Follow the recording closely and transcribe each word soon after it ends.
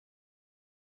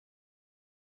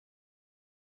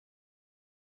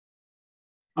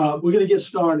We're going to get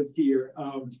started here.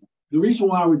 The reason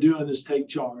why we're doing this take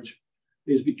charge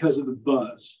is because of the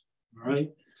buzz. All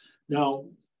right. Now,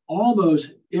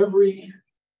 almost every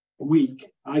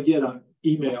week, I get an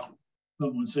email from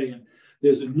someone saying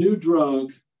there's a new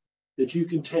drug that you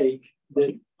can take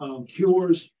that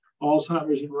cures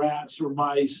Alzheimer's in rats or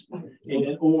mice,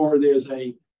 or there's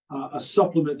a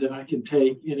supplement that I can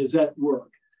take, and is that work?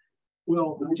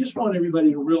 Well, I just want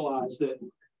everybody to realize that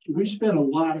we spend a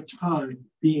lot of time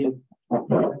being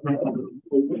aware of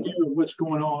what's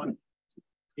going on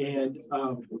and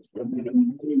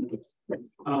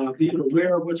being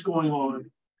aware of what's going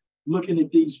on, looking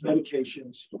at these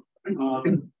medications.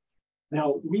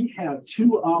 Now, we have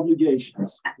two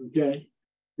obligations, okay?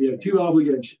 We have two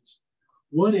obligations.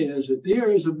 One is that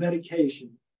there is a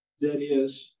medication that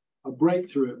is a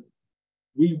breakthrough.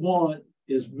 We want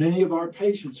as many of our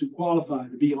patients who qualify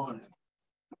to be on it,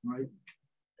 right?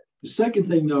 The second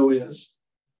thing, though, is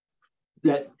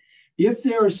that if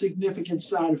there are significant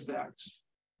side effects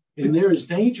and there is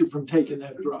danger from taking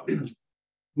that drug,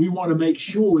 we want to make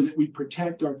sure that we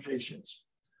protect our patients,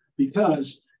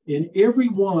 because in every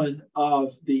one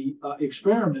of the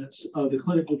experiments of the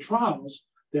clinical trials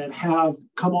that have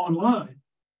come online,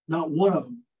 not one of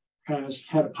them has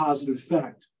had a positive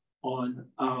effect on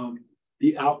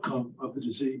the outcome of the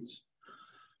disease.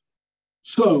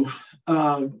 So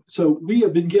we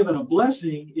have been given a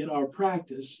blessing in our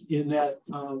practice in that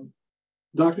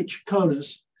Dr.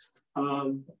 Chaconas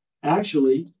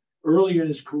actually, early in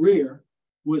his career,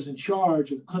 was in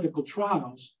charge of clinical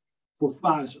trials for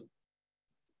Pfizer,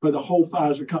 for the whole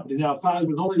Pfizer company. Now,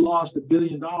 Pfizer only lost $1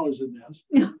 billion in this.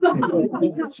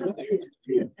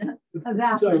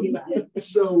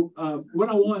 So what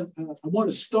I want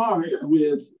to start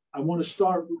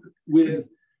with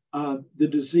the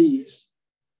disease,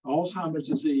 Alzheimer's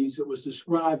disease, that was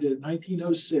described in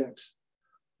 1906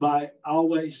 by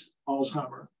Alois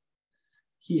Alzheimer.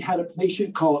 He had a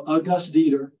patient called August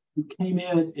Dieter who came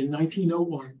in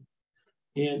 1901,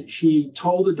 and she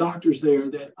told the doctors there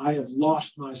that I have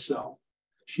lost myself.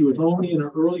 She was only in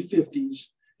her early 50s,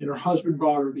 and her husband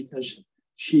brought her because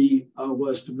she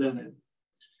was demented.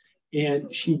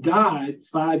 And she died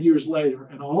 5 years later,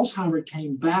 and Alzheimer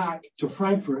came back to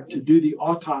Frankfurt to do the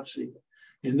autopsy.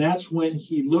 And that's when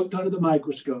he looked under the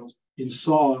microscope and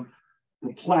saw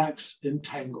the plaques and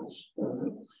tangles.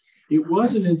 It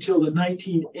wasn't until the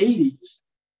 1980s,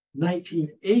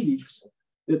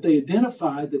 that they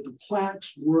identified that the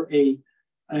plaques were a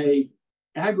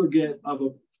aggregate of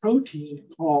a protein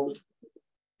called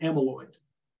amyloid.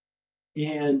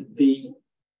 And the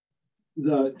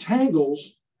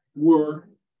tangles were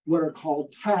what are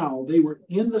called tau. They were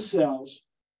in the cells,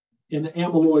 and the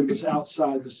amyloid was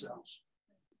outside the cells.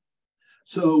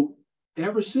 So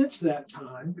ever since that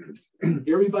time,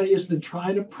 everybody has been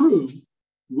trying to prove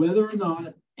whether or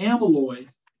not amyloid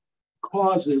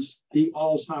causes the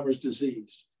Alzheimer's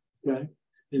disease, okay?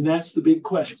 And that's the big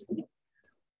question.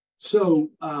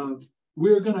 So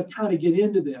we're going to kind of get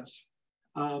into this.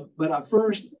 But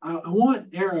first, I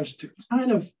want Aris to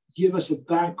kind of give us a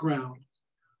background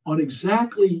on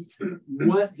exactly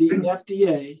what the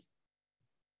FDA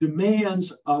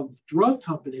demands of drug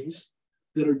companies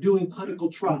that are doing clinical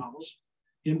trials,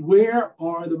 and where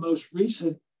are the most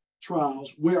recent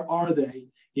trials, where are they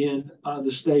in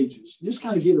the stages? Just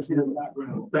kind of give us a little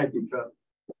background. Thank you, Chuck.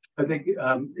 I think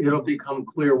it'll become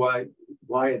clear why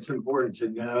it's important to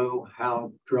know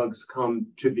how drugs come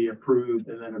to be approved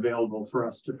and then available for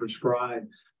us to prescribe,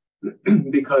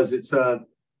 because it's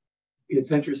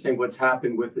interesting what's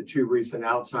happened with the two recent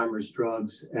Alzheimer's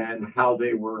drugs and how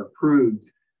they were approved.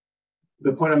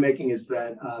 The point I'm making is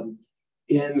that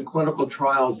in clinical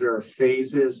trials, there are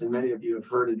phases, and many of you have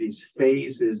heard of these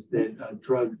phases that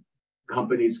drug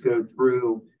companies go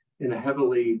through in a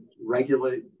heavily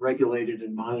regulated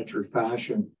and monitored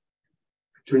fashion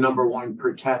to, number one,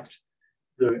 protect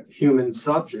the human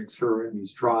subjects who are in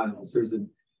these trials. There's an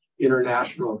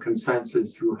international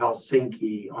consensus through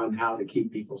Helsinki on how to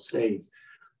keep people safe.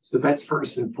 So that's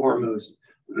first and foremost.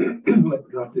 You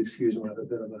have to excuse me, I have a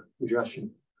bit of a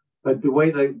congestion. But the way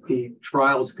the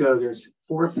trials go, there's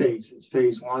 4 phases,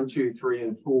 phase 1, 2, 3,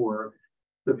 and 4.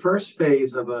 The first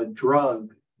phase of a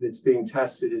drug that's being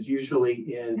tested is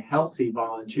usually in healthy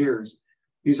volunteers.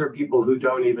 These are people who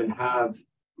don't even have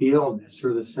the illness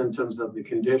or the symptoms of the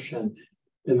condition.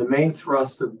 And the main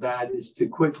thrust of that is to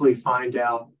quickly find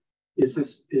out, is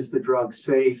the drug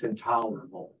safe and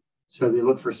tolerable? So they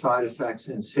look for side effects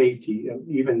and safety, and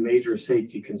even major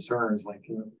safety concerns like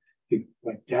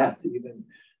death even.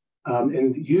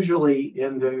 And usually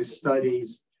in those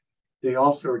studies, They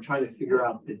also are trying to figure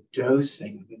out the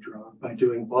dosing of the drug by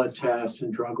doing blood tests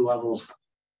and drug levels.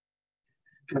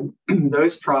 And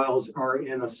those trials are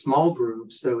in a small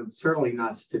group, so it's certainly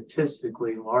not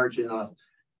statistically large enough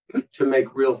to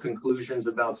make real conclusions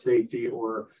about safety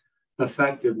or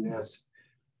effectiveness.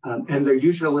 And they're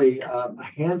usually a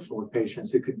handful of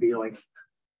patients. It could be like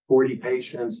 40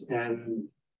 patients and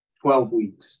 12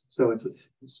 weeks. So it's a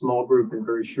small group and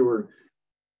very short.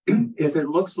 If it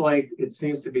looks like it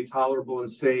seems to be tolerable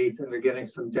and safe, and they're getting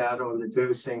some data on the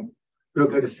dosing, it'll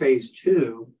go to phase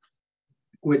 2,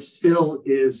 which still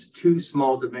is too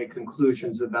small to make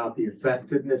conclusions about the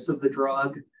effectiveness of the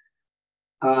drug.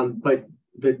 But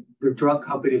the drug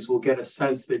companies will get a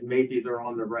sense that maybe they're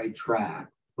on the right track,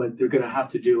 but they're going to have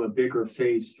to do a bigger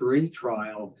phase 3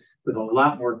 trial with a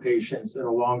lot more patients and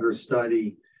a longer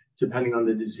study, depending on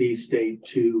the disease state,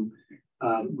 to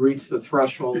reach the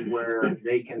threshold where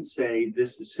they can say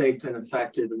this is safe and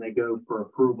effective, and they go for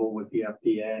approval with the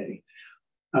FDA.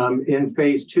 In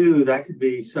phase 2, that could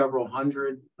be several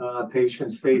hundred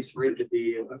patients. Phase 3 could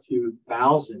be a few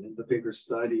thousand in the bigger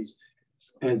studies.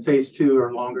 And phase 2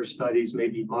 are longer studies,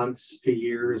 maybe months to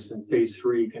years, and phase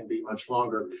 3 can be much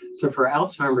longer. So for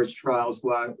Alzheimer's trials,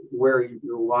 where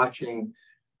you're watching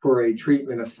for a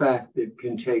treatment effect that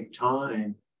can take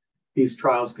time, these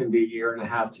trials can be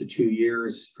 1.5 to 2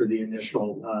 years for the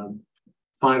initial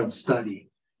final study,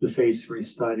 the phase 3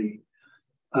 study.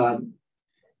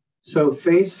 So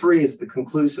phase 3 is the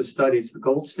conclusive study. It's the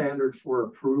gold standard for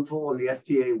approval, and the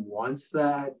FDA wants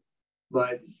that.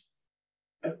 But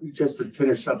just to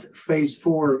finish up, phase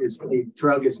 4 is the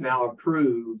drug is now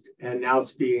approved, and now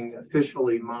it's being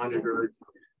officially monitored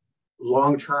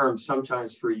long-term,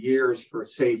 sometimes for years, for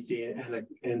safety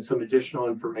and some additional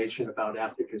information about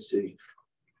efficacy.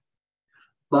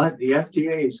 But the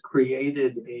FDA has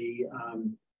created a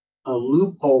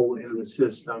loophole in the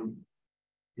system.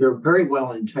 They're very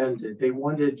well intended. They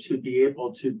wanted to be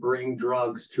able to bring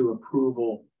drugs to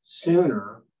approval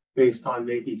sooner based on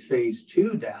maybe phase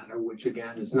 2 data, which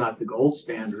again is not the gold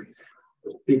standard,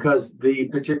 because the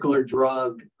particular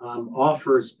drug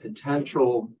offers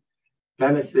potential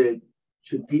benefit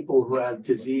to people who have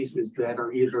diseases that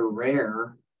are either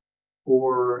rare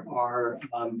or are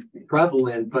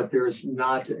prevalent, but there's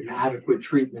not an adequate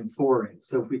treatment for it.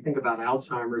 So if we think about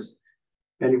Alzheimer's,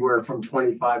 anywhere from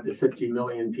 25 to 50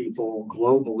 million people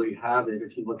globally have it,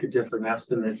 if you look at different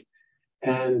estimates.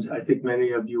 And I think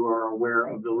many of you are aware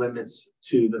of the limits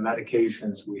to the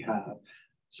medications we have.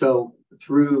 So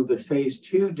through the phase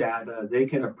 2 data, they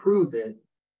can approve it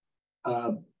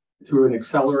through an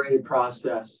accelerated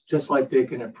process, just like they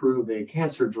can approve a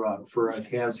cancer drug for a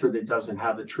cancer that doesn't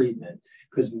have a treatment,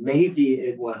 because maybe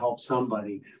it will help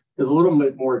somebody. There's a little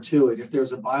bit more to it. If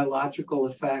there's a biological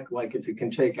effect, like if it can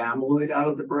take amyloid out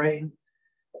of the brain,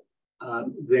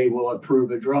 they will approve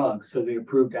a drug. So they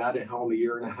approved Aduhelm 1.5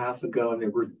 years ago, and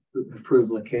they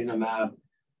approved lecanemab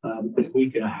a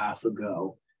week and a half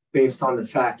ago, based on the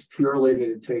fact purely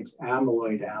that it takes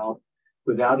amyloid out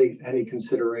without any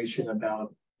consideration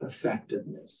about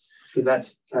effectiveness. So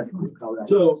that's how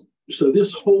that. So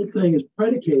this whole thing is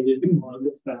predicated on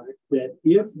the fact that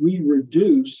if we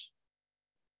reduce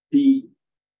the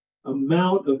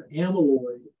amount of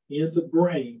amyloid in the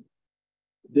brain,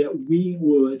 that we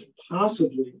would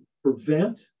possibly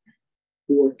prevent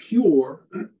or cure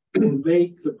or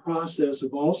make the process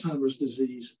of Alzheimer's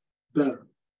disease better.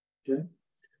 Okay.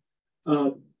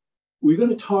 We're going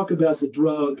to talk about the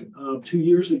drug 2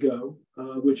 years ago,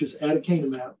 which is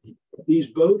aducanumab. These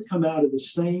both come out of the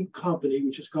same company,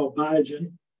 which is called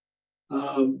Biogen,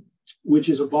 which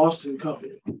is a Boston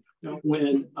company. Now,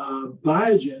 when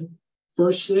Biogen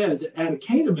first said that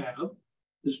aducanumab,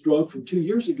 this drug from 2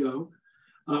 years ago,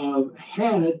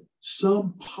 had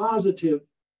some positive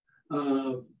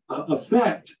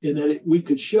effect in that we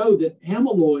could show that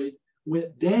amyloid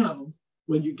went down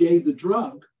when you gave the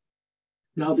drug.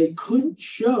 Now, they couldn't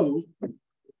show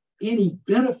any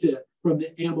benefit from the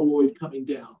amyloid coming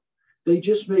down. They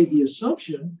just made the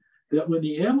assumption that when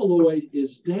the amyloid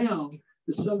is down,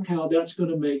 that somehow that's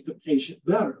going to make the patient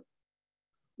better.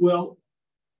 Well,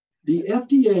 the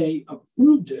FDA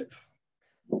approved it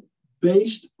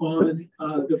based on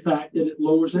the fact that it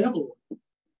lowers amyloid.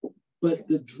 But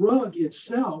the drug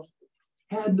itself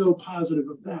had no positive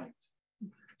effect.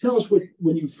 Tell us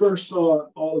when you first saw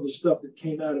all of the stuff that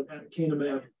came out of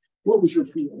aducanumab, what was your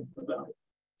feeling about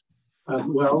it?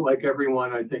 Well, like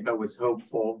everyone, I think I was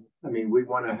hopeful. I mean, we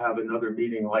want to have another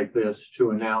meeting like this to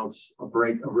announce a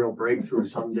real breakthrough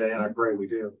someday, and I pray we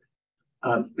do.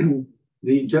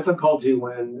 The difficulty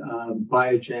when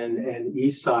Biogen and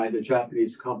Eisai, the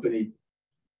Japanese company,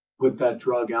 put that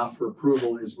drug out for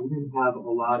approval is we didn't have a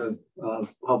lot of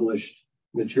published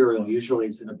material. Usually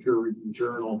it's in a peer-reviewed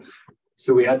journal.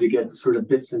 So we had to get sort of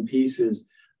bits and pieces.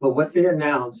 But what they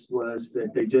announced was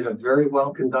that they did a very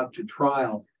well-conducted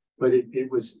trial, but it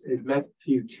met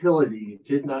futility. It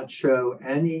did not show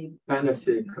any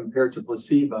benefit compared to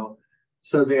placebo.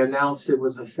 So they announced it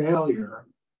was a failure.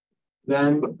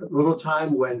 Then a little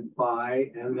time went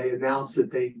by and they announced that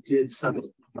they did some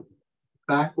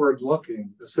backward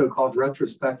looking, the so-called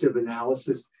retrospective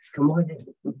analysis. Come on in.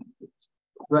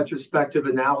 Retrospective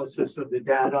analysis of the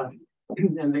data.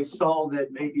 And they saw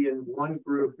that maybe in one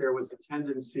group there was a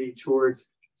tendency towards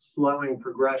slowing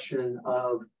progression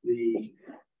of the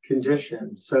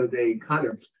condition. So they kind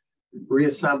of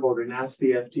reassembled and asked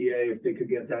the FDA if they could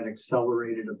get that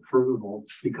accelerated approval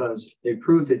because they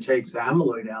proved it takes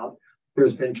amyloid out.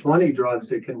 There's been 20 drugs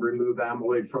that can remove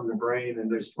amyloid from the brain,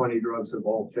 and there's 20 drugs that have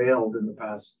all failed in the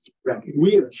past decade.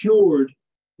 We have cured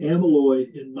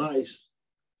amyloid in mice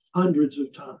hundreds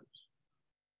of times.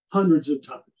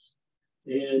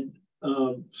 And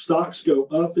stocks go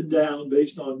up and down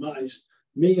based on mice.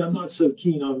 Me, I'm not so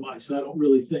keen on mice. I don't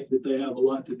really think that they have a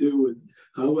lot to do with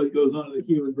what goes on in the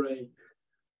human brain.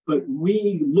 But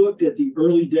we looked at the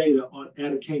early data on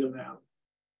aducanumab,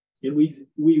 and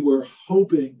we were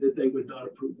hoping that they would not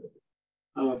approve it.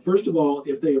 First of all,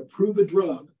 if they approve a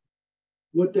drug,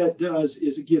 what that does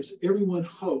is it gives everyone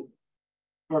hope.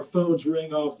 Our phones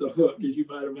ring off the hook, as you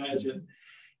might imagine.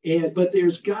 But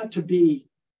there's got to be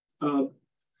a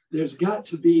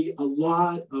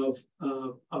lot of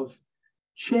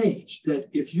change. That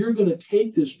if you're going to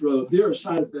take this drug, there are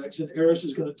side effects, and Aris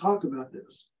is going to talk about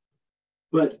this.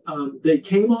 But they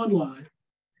came online,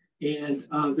 and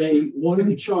they wanted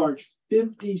to charge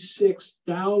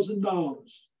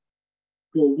 $56,000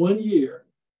 for 1 year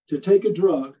to take a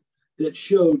drug that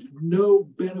showed no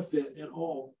benefit at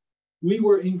all. We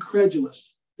were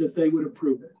incredulous that they would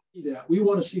approve it. We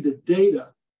want to see the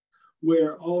data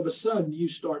where all of a sudden you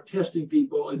start testing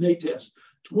people and they test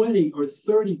 20 or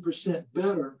 30%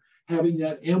 better having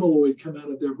that amyloid come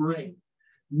out of their brain.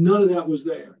 None of that was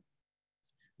there.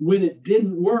 When it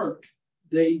didn't work,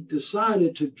 they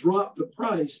decided to drop the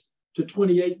price to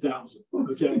 $28,000.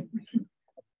 Okay.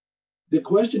 The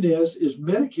question is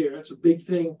Medicare? It's a big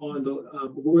thing on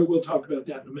the. We'll talk about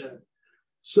that in a minute.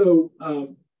 So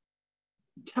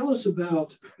tell us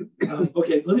about.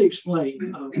 Okay, let me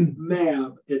explain.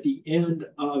 MAB at the end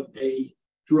of a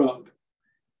drug.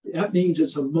 That means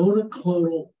it's a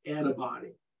monoclonal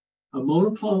antibody. A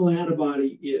monoclonal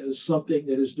antibody is something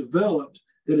that is developed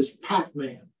that is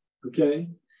Pac-Man. Okay,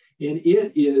 and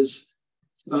it is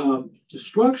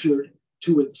structured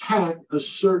to attack a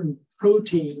certain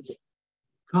protein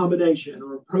combination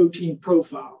or a protein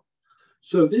profile.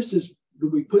 So this is,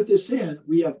 when we put this in,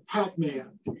 we have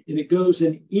Pac-Man, and it goes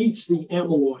and eats the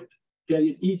amyloid. Okay,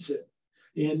 it eats it.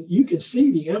 And you can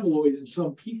see the amyloid in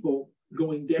some people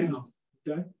going down.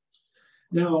 Okay.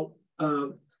 Now,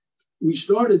 we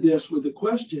started this with the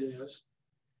question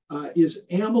is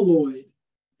amyloid,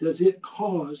 does it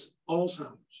cause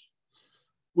Alzheimer's?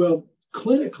 Well,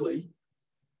 clinically,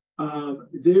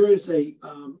 there is a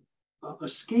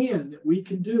scan that we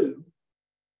can do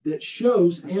that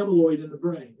shows amyloid in the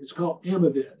brain. It's called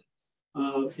Amyvid.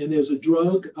 And there's a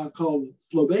drug called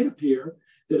florbetapir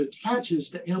that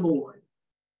attaches to amyloid.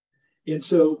 And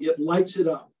so it lights it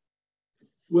up.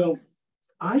 Well,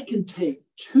 I can take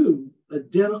two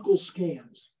identical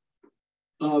scans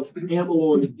of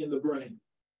amyloid in the brain.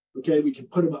 Okay, we can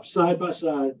put them up side by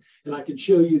side, and I can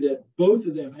show you that both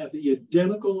of them have the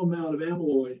identical amount of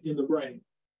amyloid in the brain.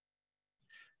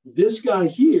 This guy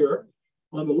here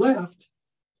on the left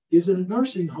is in a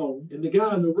nursing home, and the guy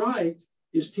on the right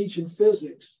is teaching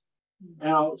physics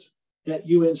out at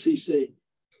UNCC.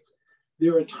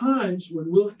 There are times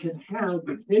when we can have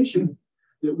a patient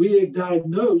that we have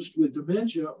diagnosed with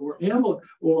dementia or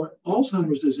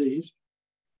Alzheimer's disease,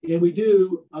 and we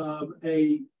do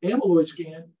a amyloid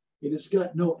scan, and it's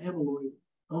got no amyloid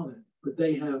on it, but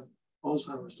they have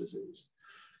Alzheimer's disease.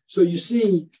 So you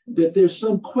see that there's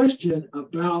some question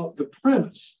about the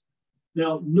premise.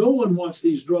 Now, no one wants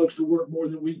these drugs to work more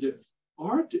than we do.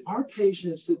 Our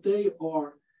patients that they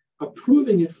are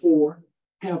approving it for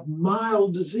have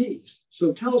mild disease.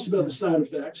 So tell us about the side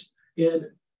effects. And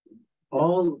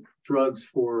all drugs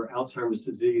for Alzheimer's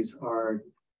disease are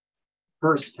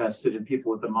first tested in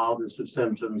people with the mildest of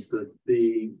symptoms.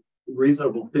 The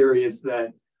reasonable theory is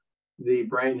that the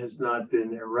brain has not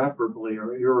been irreparably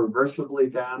or irreversibly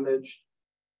damaged,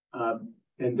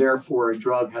 and therefore a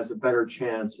drug has a better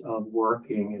chance of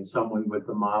working in someone with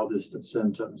the mildest of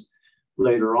symptoms.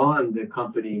 later on, the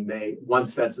company may,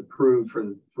 once that's approved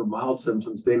for mild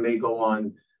symptoms, they may go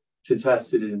on to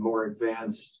test it in more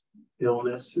advanced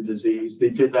illness or disease. They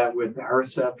did that with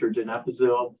Aricept or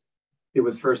donepezil. It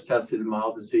was first tested in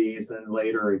mild disease, then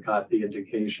later it got the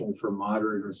indication for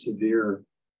moderate or severe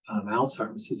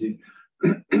Alzheimer's disease.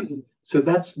 So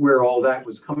that's where all that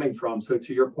was coming from. So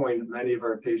to your point, many of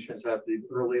our patients have the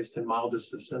earliest and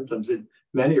mildest of symptoms, and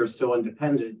many are still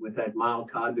independent with that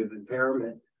mild cognitive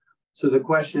impairment. So the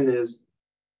question is,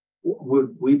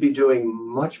 would we be doing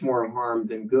much more harm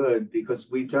than good? Because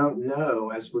we don't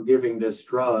know, as we're giving this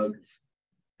drug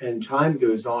and time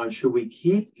goes on, should we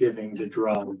keep giving the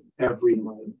drug every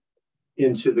month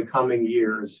into the coming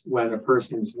years when a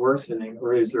person's worsening,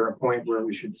 or is there a point where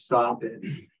we should stop it?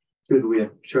 Should we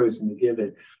have chosen to give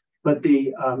it? But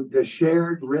the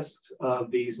shared risks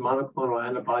of these monoclonal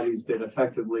antibodies that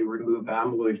effectively remove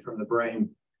amyloid from the brain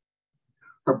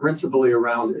are principally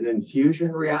around an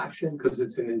infusion reaction, because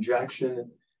it's an injection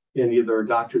in either a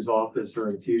doctor's office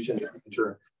or infusion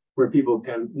center, where people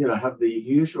can, have the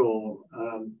usual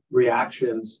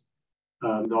reactions,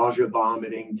 nausea,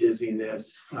 vomiting,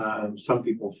 dizziness. Some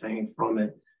people faint from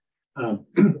it,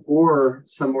 or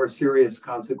some more serious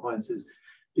consequences,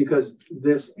 because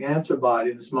this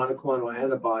antibody, this monoclonal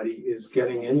antibody, is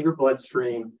getting in your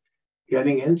bloodstream,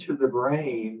 getting into the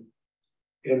brain,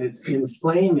 and it's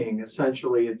inflaming.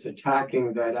 Essentially, it's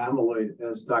attacking that amyloid,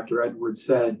 as Dr. Edwards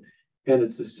said, and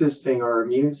it's assisting our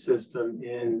immune system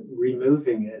in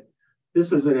removing it.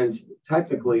 This is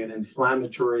technically an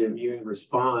inflammatory immune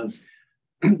response.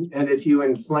 And if you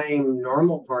inflame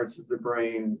normal parts of the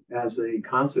brain as a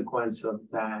consequence of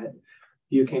that,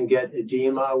 you can get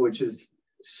edema, which is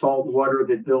salt water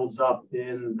that builds up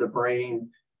in the brain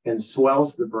and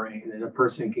swells the brain, and a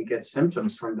person can get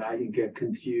symptoms from that. You get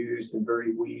confused and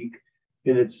very weak.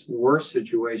 In its worst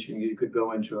situation, you could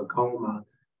go into a coma.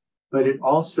 But it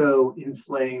also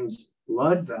inflames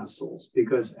blood vessels,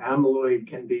 because amyloid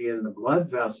can be in the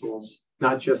blood vessels,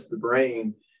 not just the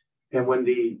brain. And when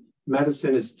the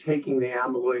medicine is taking the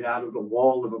amyloid out of the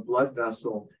wall of a blood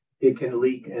vessel, it can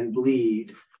leak and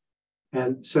bleed.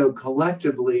 And so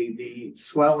collectively, the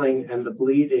swelling and the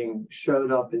bleeding showed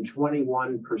up in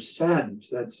 21%.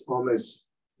 That's almost,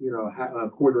 a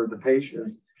quarter of the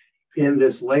patients in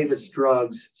this latest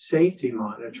drug's safety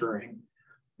monitoring.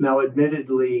 Now,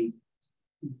 admittedly,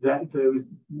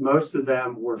 most of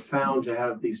them were found to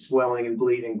have the swelling and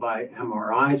bleeding by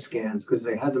MRI scans, because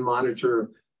they had to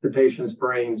monitor the patient's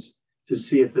brains to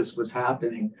see if this was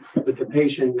happening. But the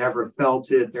patient never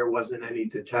felt it. There wasn't any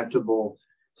detectable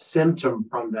symptom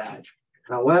from that.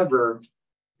 However,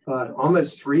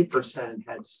 almost 3%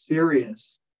 had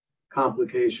serious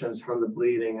complications from the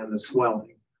bleeding and the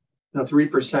swelling. Now,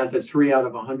 3%, that's 3 out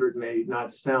of 100, may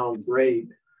not sound great,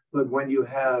 but when you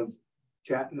have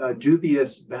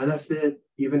dubious benefit,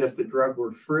 even if the drug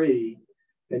were free,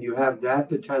 and you have that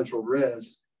potential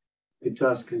risk, it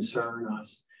does concern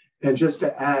us. And just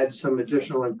to add some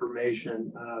additional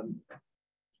information,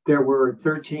 there were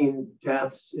 13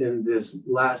 deaths in this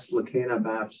last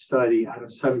lecanemab study out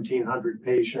of 1,700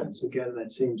 patients. Again,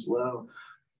 that seems low.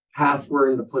 Half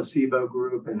were in the placebo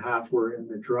group and half were in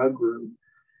the drug group.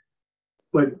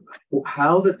 But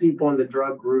how the people in the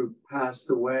drug group passed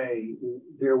away,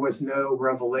 there was no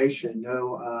revelation,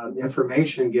 no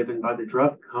information given by the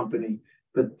drug company.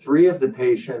 But 3 of the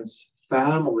patients'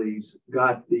 families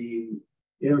got the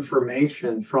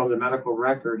information from the medical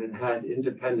record and had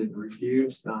independent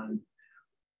reviews done,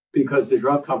 because the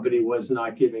drug company was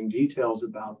not giving details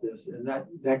about this, and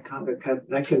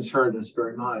that concerned us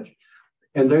very much.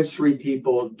 And those 3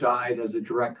 people died as a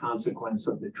direct consequence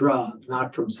of the drug,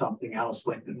 not from something else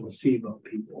like the placebo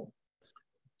people.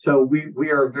 So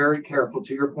we are very careful.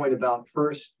 To your point about,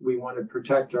 first, we want to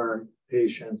protect our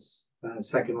patients.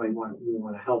 Secondly, we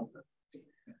want to help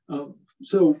them.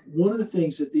 So one of the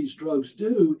things that these drugs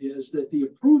do is that the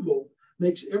approval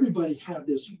makes everybody have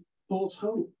this false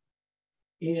hope.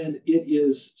 And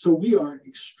so we are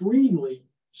extremely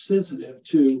sensitive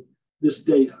to this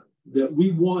data, that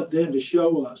we want them to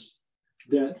show us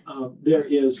that there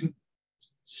is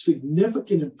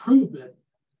significant improvement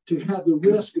to have the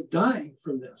risk of dying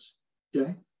from this,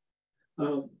 okay?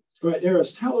 All right,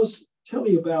 Aris, tell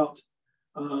me about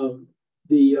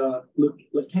the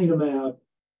lecanemab,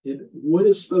 and what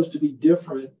is supposed to be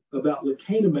different about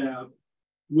lecanemab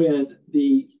when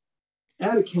the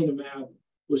aducanumab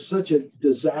was such a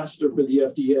disaster for the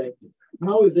FDA?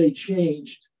 How have they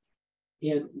changed,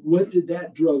 and what did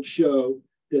that drug show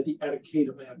that the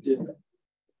aducanumab didn't?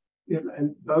 Yeah,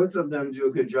 and both of them do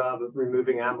a good job of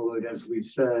removing amyloid, as we've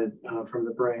said, from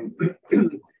the brain.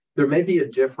 There may be a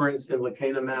difference in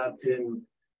lecanemab in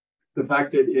the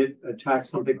fact that it attacks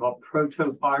something called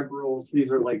protofibrils. These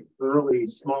are like early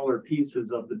smaller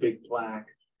pieces of the big plaque,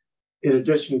 in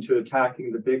addition to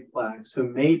attacking the big plaque. So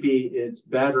maybe it's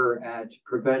better at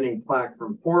preventing plaque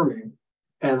from forming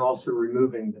and also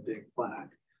removing the big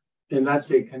plaque. And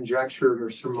that's a conjectured or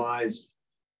surmised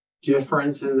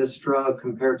difference in this drug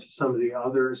compared to some of the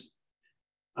others.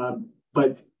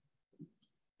 But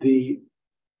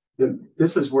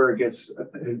this is where it gets,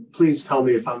 and please tell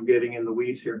me if I'm getting in the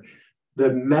weeds here. The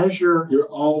measure. You're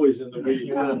always in the weeds.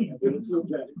 Yeah, it's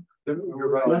okay. You're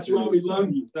right. That's why we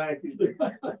love you. Thank you.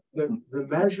 The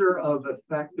measure of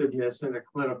effectiveness in a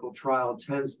clinical trial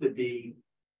tends to be,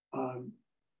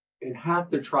 in half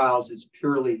the trials, it's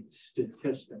purely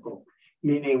statistical,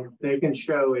 meaning they can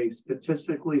show a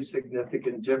statistically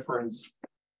significant difference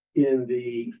in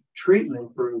the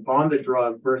treatment group on the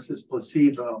drug versus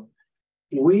placebo.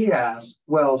 We ask,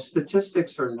 well,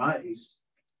 statistics are nice,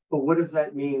 but what does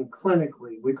that mean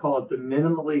clinically? We call it the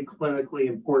minimally clinically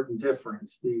important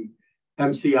difference, the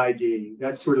MCID.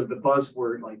 That's sort of the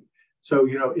buzzword. Like, so,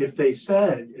 you know, if they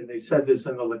said, and they said this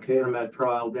in the lecanemab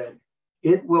trial, that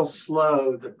it will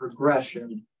slow the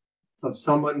progression of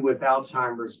someone with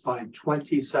Alzheimer's by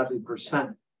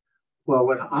 27%. Well,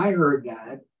 when I heard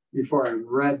that, before I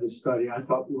read the study, I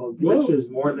thought, well, this is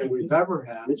more than we've ever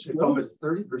had. It's almost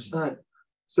 30%.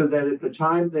 So that at the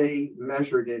time they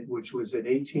measured it, which was at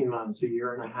 18 months, a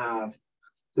year and a half,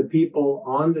 the people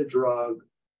on the drug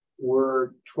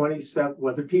were 27,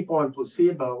 well, the people on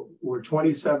placebo were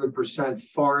 27%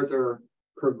 farther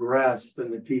progressed than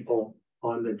the people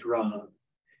on the drug.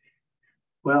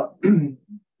 Well,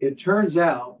 it turns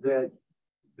out that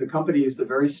the company used a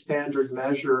very standard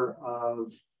measure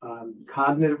of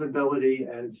cognitive ability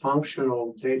and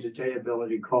functional day-to-day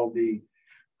ability called the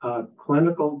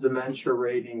clinical dementia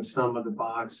rating sum of the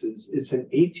boxes. It's an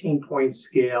 18-point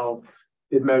scale.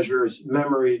 It measures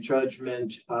memory,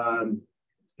 judgment,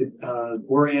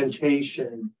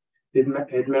 orientation.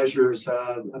 It measures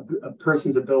a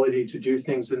person's ability to do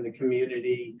things in the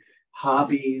community,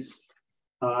 hobbies.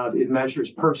 It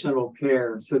measures personal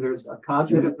care. So there's a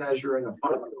cognitive measure and a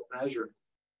functional measure.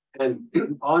 And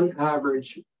on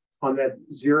average, on that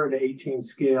 0 to 18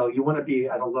 scale, you want to be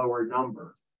at a lower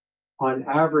number. On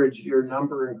average, your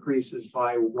number increases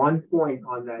by 1 point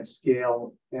on that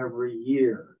scale every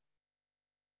year.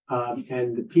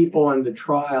 And the people on the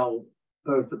trial,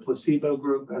 both the placebo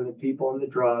group and the people on the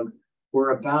drug,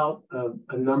 were about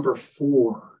a number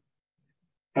 4.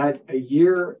 At a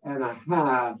year and a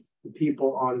half, the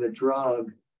people on the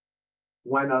drug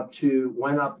went up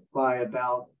by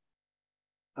about,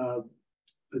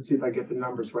 let's see if I get the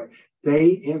numbers right. They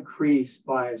increased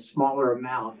by a smaller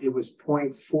amount. It was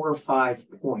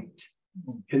 0.45 point.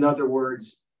 In other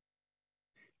words,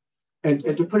 and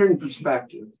to put it in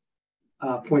perspective,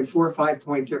 0.45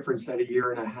 point difference at a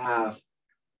year and a half,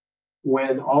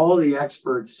 when all the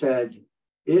experts said,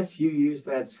 if you use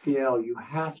that scale, you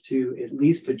have to at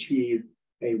least achieve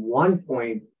a 1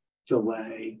 point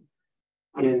delay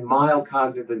in mild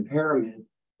cognitive impairment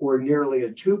or nearly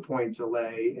a 2 point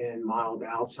delay in mild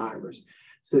Alzheimer's.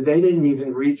 So they didn't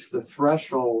even reach the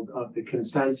threshold of the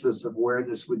consensus of where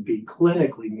this would be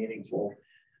clinically meaningful,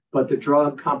 but the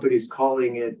drug company's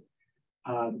calling it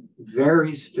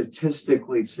very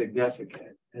statistically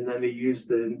significant. And then they used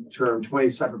the term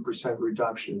 27%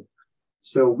 reduction.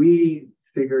 So we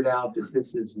figured out that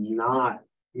this is not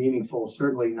meaningful,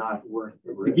 certainly not worth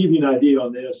the risk. To give you an idea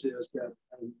on this is that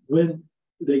when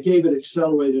they gave it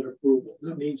accelerated approval,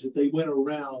 that means that they went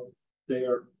around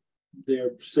their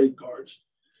safeguards.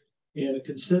 And a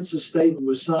consensus statement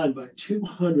was signed by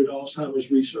 200 Alzheimer's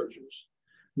researchers,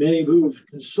 many of whom have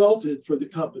consulted for the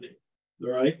company,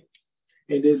 all right?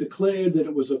 And they declared that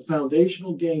it was a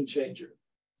foundational game changer.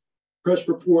 Press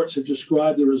reports have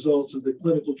described the results of the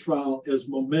clinical trial as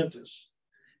momentous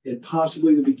and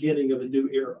possibly the beginning of a new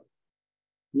era.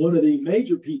 One of the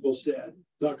major people said,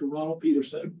 Dr. Ronald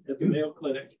Peterson at the Mayo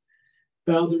Clinic,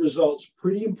 found the results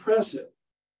pretty impressive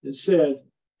and said,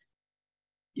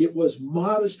 it was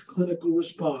modest clinical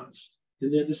response.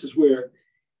 And then this is where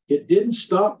it didn't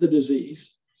stop the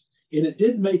disease and it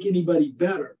didn't make anybody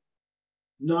better.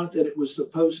 Not that it was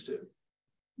supposed to.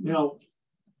 Now,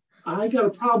 I got a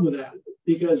problem with that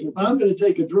because if I'm going to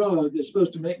take a drug that's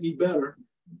supposed to make me better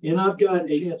and I've got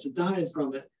a chance of dying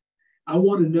from it, I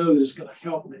want to know that it's going to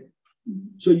help me.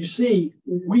 So you see,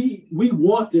 we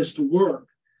want this to work,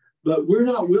 but we're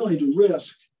not willing to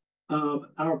risk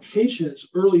our patients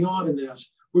early on in this.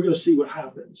 We're going to see what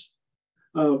happens.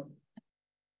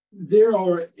 There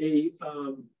are a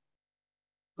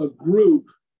group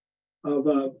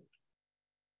of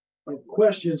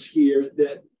questions here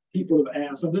that people have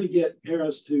asked. I'm going to get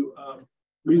Aris to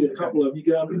read a couple of them.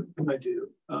 You got them? I do.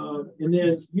 And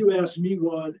then you ask me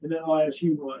one, and then I'll ask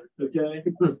you one, okay?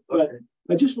 But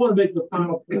I just want to make the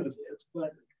final point of this.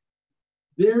 But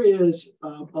there is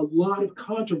a lot of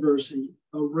controversy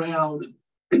around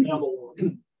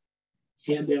amyloid,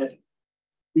 and that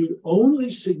the only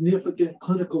significant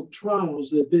clinical trials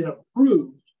that have been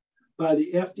approved by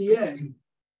the FDA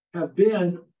have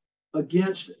been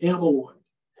against amyloid.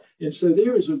 And so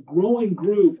there is a growing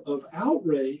group of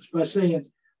outrage by saying,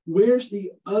 where's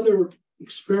the other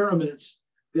experiments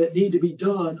that need to be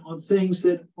done on things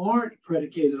that aren't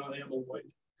predicated on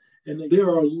amyloid? And there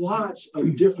are lots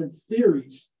of different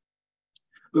theories,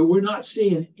 but we're not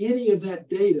seeing any of that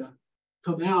data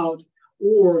come out,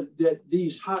 or that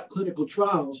these hot clinical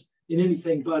trials in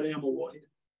anything but amyloid.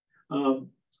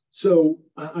 So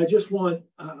I just want,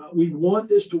 we want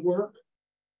this to work.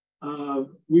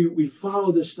 We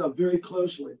follow this stuff very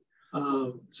closely.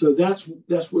 So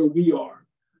that's where we are.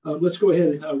 Let's go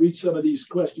ahead and read some of these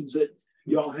questions that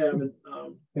y'all have. And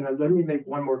let me make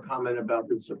one more comment about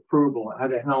this approval.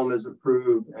 Aduhelm is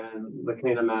approved, and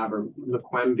lecanemab, or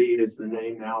Leqembi is the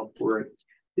name now for it,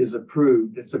 is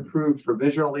approved. It's approved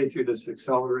provisionally through this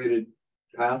accelerated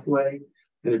pathway.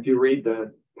 And if you read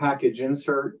the package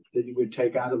insert that you would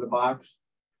take out of the box,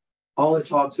 all it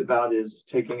talks about is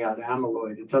taking out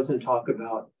amyloid. It doesn't talk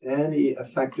about any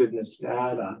effectiveness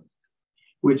data,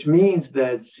 which means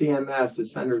that CMS, the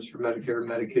Centers for Medicare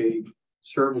and Medicaid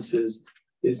Services,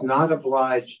 is not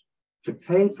obliged to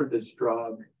pay for this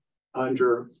drug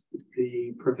under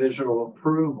the provisional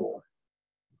approval.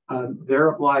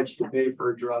 They're obliged to pay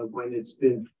for a drug when it's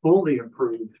been fully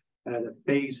approved at a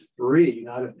phase 3,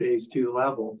 not a phase 2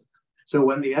 level. So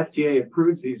when the FDA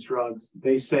approves these drugs,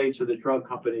 they say to the drug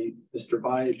company, Mr.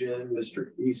 Biogen,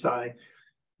 Mr. Eisai,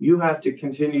 you have to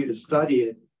continue to study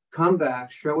it, come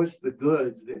back, show us the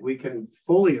goods that we can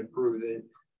fully approve it,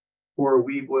 or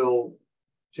we will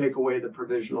take away the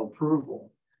provisional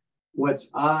approval. What's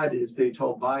odd is they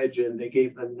told Biogen they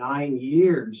gave them 9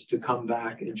 years to come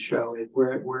back and show it,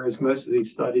 whereas most of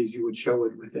these studies you would show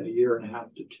it within 1.5 years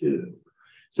to 2.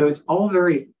 So it's all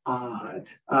very odd.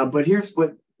 But here's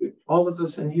what all of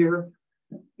us in here,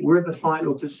 we're the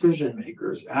final decision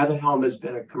makers. Aduhelm has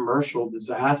been a commercial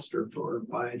disaster for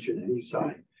Biogen and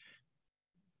Eisai.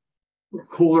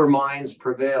 Cooler minds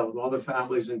prevailed. All the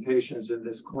families and patients in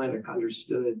this clinic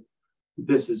understood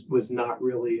this was not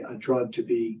really a drug to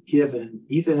be given,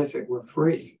 even if it were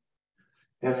free.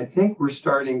 And I think we're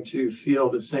starting to feel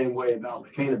the same way about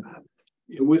lecanemab.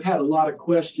 We've had a lot of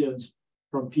questions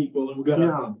from people, and we're going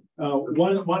to,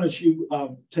 why don't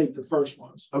you take the first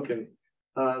ones? Okay.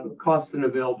 Cost and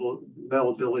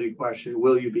availability question.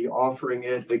 Will you be offering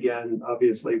it? Again,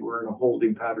 obviously, we're in a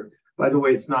holding pattern. By the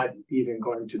way, it's not even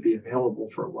going to be available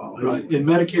for a while. Right. And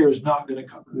Medicare is not going to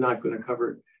cover it. Not going to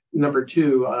cover it. Number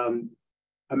two,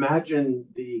 imagine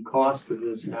the cost of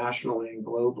this nationally and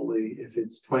globally. If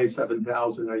it's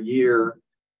 $27,000 a year,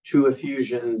 2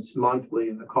 effusions monthly,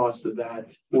 and the cost of that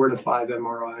 4 to 5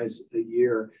 MRIs a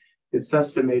year, it's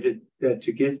estimated that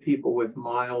to give people with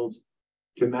mild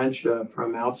dementia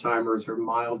from Alzheimer's or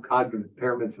mild cognitive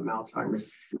impairment from Alzheimer's,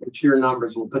 the sheer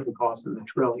numbers will put the cost in the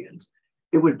trillions.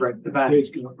 It would break the bank.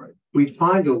 We'd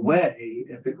find a way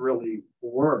if it really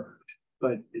worked,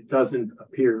 but it doesn't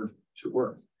appear to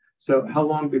work. So how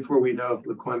long before we know if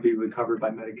Leqembi will be covered by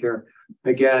Medicare?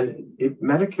 Again,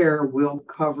 Medicare will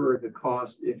cover the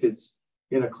cost if it's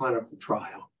in a clinical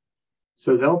trial.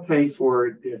 So they'll pay for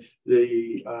it if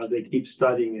they keep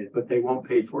studying it, but they won't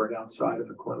pay for it outside of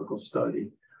a clinical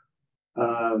study.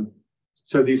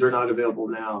 So these are not available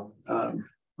now. All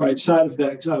right, side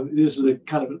effects. This is a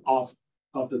kind of an off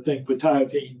the thing.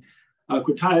 Quetiapine.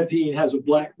 Quetiapine has a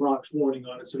black box warning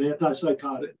on it. It's an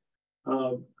antipsychotic.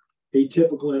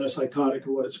 Atypical antipsychotic,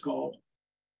 or what it's called.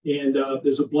 And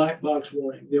there's a black box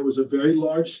warning. There was a very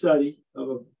large study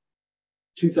of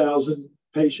 2,000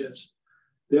 patients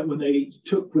that when they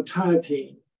took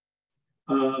quetiapine,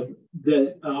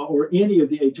 or any of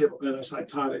the atypical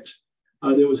antipsychotics,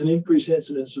 there was an increased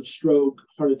incidence of stroke,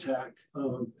 heart attack,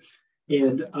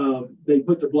 and they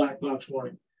put the black box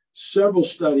warning. Several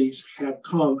studies have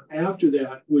come after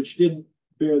that which didn't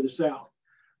bear this out.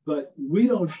 But we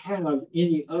don't have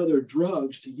any other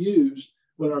drugs to use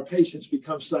when our patients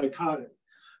become psychotic.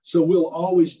 So we'll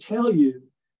always tell you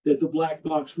that the black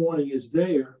box warning is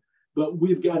there, but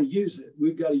we've got to use it.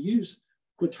 We've got to use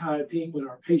quetiapine when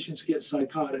our patients get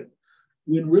psychotic.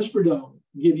 When risperidone,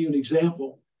 to give you an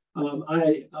example,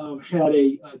 I had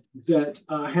a vet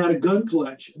had a gun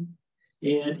collection,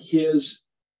 and his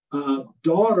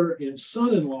daughter and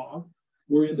son-in-law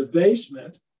were in the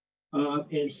basement,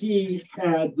 and he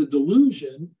had the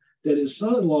delusion that his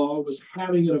son-in-law was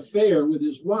having an affair with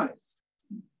his wife.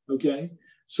 Okay,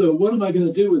 so what am I going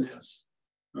to do with this?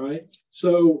 All right,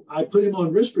 so I put him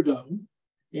on risperidone,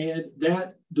 and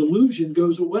that delusion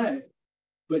goes away.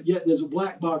 But yet there's a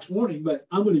black box warning, but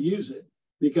I'm going to use it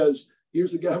because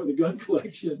here's a guy with a gun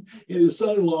collection, and his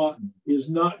son-in-law is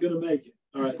not going to make it.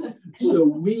 All right, so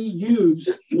we use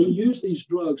these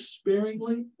drugs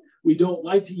sparingly. We don't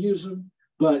like to use them,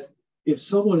 but if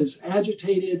someone is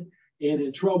agitated and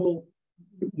in trouble,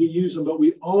 we use them. But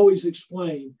we always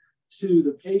explain to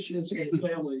the patients and the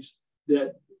families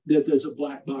that there's a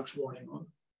black box warning on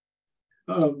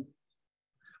them.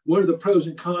 What are the pros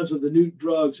and cons of the new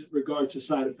drugs in regards to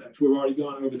side effects? We've already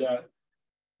gone over that.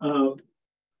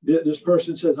 This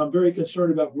person says, I'm very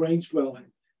concerned about brain swelling.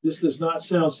 This does not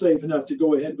sound safe enough to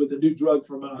go ahead with a new drug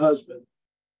for my husband.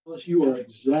 Unless you are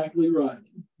exactly right.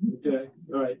 Okay.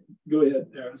 All right. Go ahead,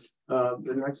 Aris.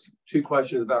 The next two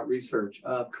questions about research.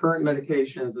 Current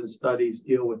medications and studies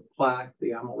deal with plaque,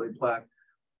 the amyloid plaque.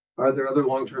 Are there other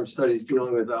long-term studies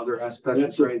dealing with other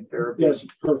aspects of brain therapy? That's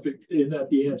perfect. Isn't that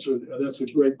the answer? That's a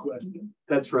great question.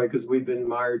 That's right, because we've been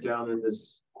mired down in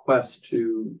this quest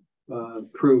to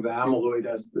prove amyloid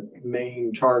as the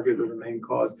main target or the main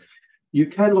cause. You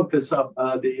can look this up.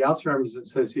 The Alzheimer's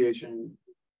Association,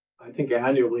 I think,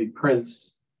 annually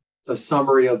prints a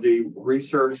summary of the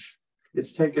research.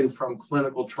 It's taken from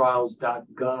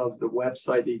clinicaltrials.gov, the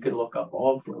website that you can look up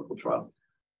all clinical trials.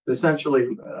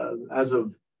 Essentially, as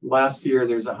of last year,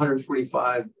 there's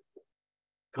 145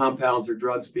 compounds or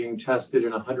drugs being tested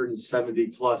in 170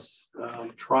 plus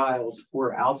trials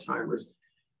for Alzheimer's.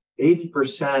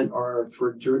 80% are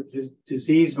for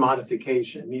disease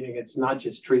modification, meaning it's not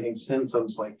just treating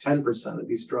symptoms, like 10% of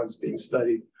these drugs being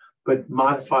studied, but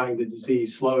modifying the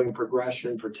disease, slowing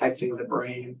progression, protecting the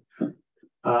brain.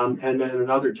 And then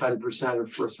another 10% are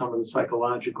for some of the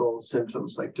psychological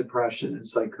symptoms like depression and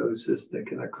psychosis that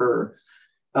can occur.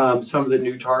 Some of the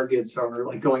new targets are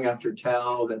like going after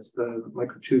tau, that's the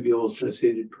microtubule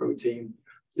associated protein,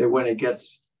 that when it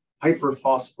gets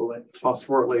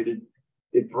hyperphosphorylated,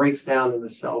 it breaks down and the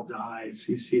cell dies.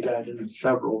 You see that in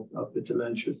several of the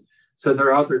dementias. So there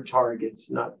are other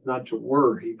targets, not to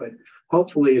worry, but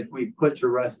hopefully if we put to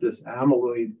rest this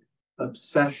amyloid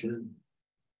obsession,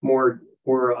 more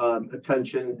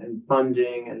attention and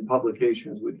funding and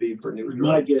publications would be for new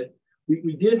drugs.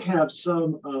 We did have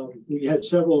some, we had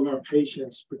several of our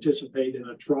patients participate in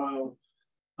a trial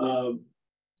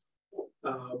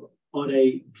on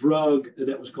a drug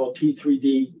that was called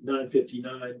T3D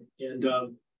 959. And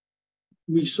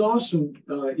we saw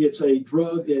it's a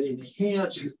drug that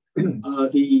enhanced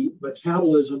the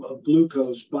metabolism of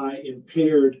glucose by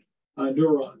impaired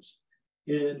neurons.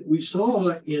 And we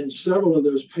saw in several of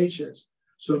those patients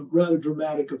some rather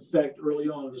dramatic effect early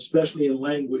on, especially in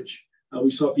language.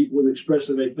 We saw people with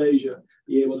expressive aphasia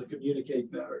be able to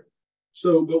communicate better.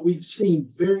 So, but we've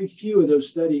seen very few of those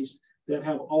studies that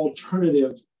have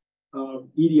alternative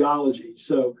etiology.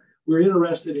 So we're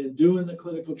interested in doing the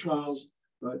clinical trials,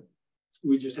 but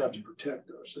we just have to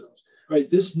protect ourselves. All right,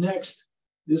 this next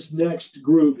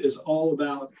group is all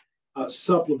about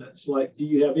supplements. Like, do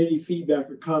you have any feedback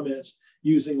or comments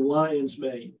using lion's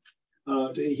mane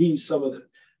to ease some of them?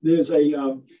 There's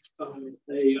a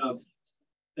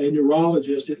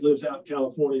neurologist that lives out in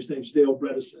California. His name's Dale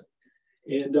Bredesen,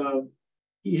 and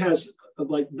he has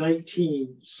like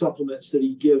 19 supplements that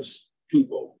he gives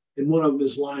people, and one of them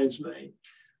is lion's mane.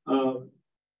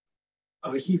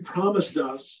 He promised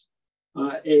us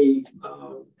a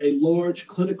large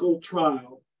clinical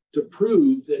trial to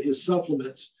prove that his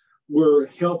supplements were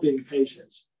helping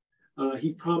patients.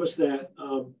 He promised that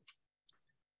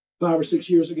 5 or 6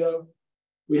 years ago.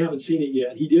 We haven't seen it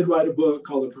yet. He did write a book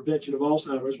called The Prevention of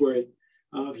Alzheimer's, where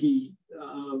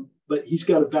but he's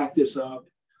got to back this up.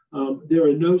 There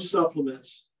are no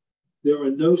supplements. There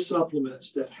are no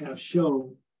supplements that have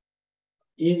shown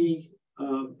any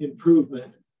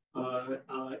improvement,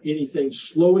 anything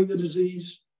slowing the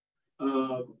disease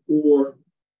or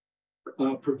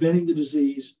preventing the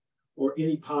disease or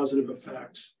any positive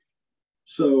effects.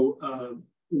 So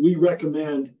we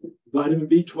recommend vitamin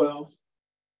B12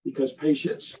 because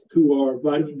patients who are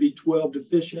vitamin B12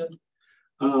 deficient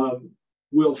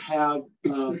will have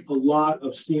a lot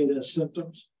of CNS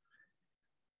symptoms.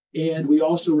 And we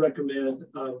also recommend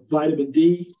vitamin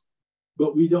D,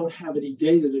 but we don't have any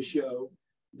data to show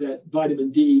that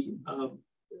vitamin D,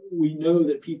 we know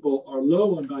that people are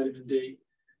low on vitamin D,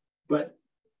 but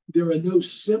there are no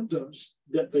symptoms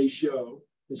that they show.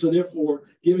 And so therefore,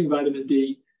 giving vitamin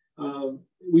D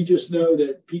We just know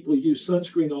that people use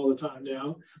sunscreen all the time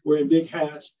now, wearing big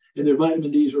hats, and their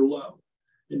vitamin Ds are low.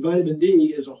 And vitamin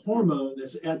D is a hormone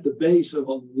that's at the base of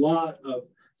a lot of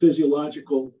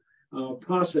physiological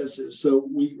processes. So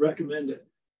we recommend it.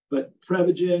 But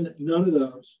Prevagen, none of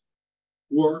those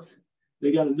work.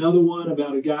 They got another one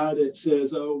about a guy that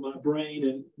says, oh, my brain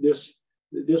and this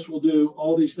will do,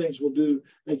 all these things will do,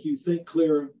 make you think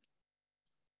clearer.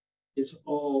 It's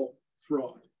all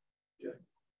fraud. Okay.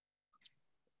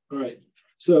 All right.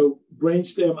 So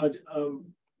brainstem,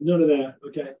 none of that.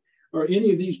 Okay. Are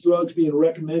any of these drugs being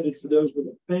recommended for those with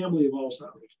a family of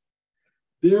Alzheimer's?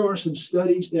 There are some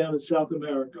studies down in South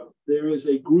America. There is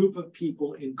a group of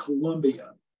people in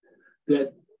Colombia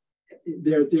that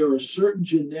there are certain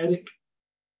genetic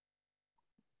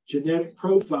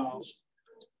profiles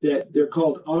that they're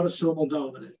called autosomal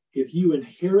dominant. If you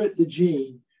inherit the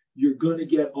gene, you're going to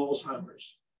get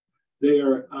Alzheimer's. They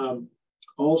are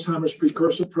Alzheimer's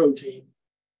precursor protein,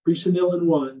 presenilin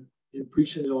 1 and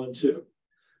presenilin 2.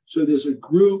 So there's a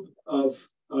group of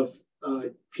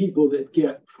people that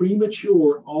get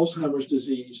premature Alzheimer's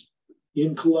disease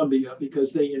in Colombia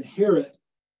because they inherit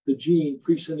the gene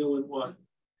presenilin 1.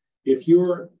 If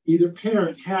your either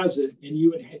parent has it and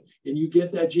you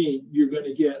get that gene, you're going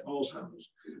to get Alzheimer's.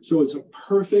 So it's a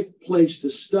perfect place to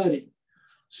study.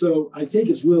 So I think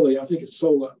it's Lilly, I think it's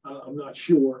Sola, I'm not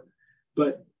sure,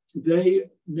 but they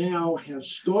now have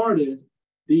started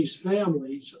these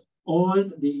families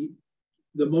on the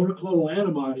monoclonal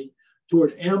antibody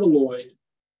toward amyloid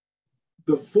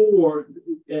before,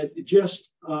 just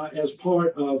as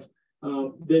part of,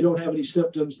 they don't have any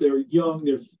symptoms, they're young,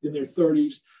 they're in their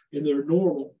 30s, and they're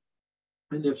normal,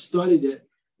 and they've studied it.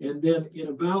 And then in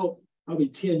about probably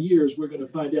 10 years, we're going to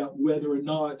find out whether or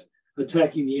not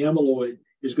attacking the amyloid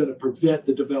is going to prevent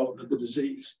the development of the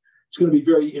disease. It's going to be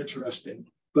very interesting,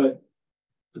 but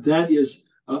that is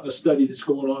a study that's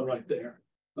going on right there.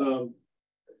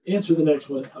 Answer the next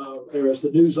one, Aris,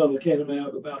 the news on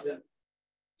lecanemab about that.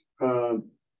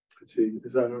 Let's see,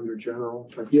 is that under general?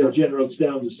 Yeah, general, it's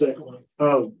down to the second one.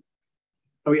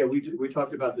 Oh yeah, we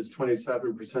talked about this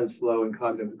 27% slow in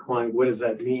cognitive decline. What does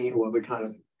that mean? Well, we kind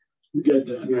of you get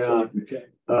that. Yeah. Okay.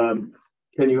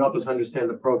 Can you help us understand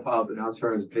the profile of an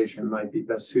Alzheimer's patient might be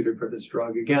best suited for this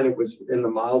drug? Again, it was in the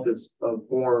mildest of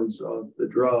forms of the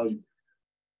drug.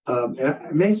 And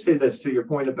I may say this to your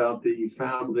point about the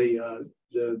family,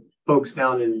 the folks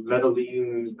down in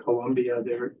Medellin, Colombia,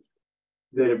 that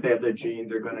if they have the gene,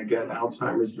 they're going to get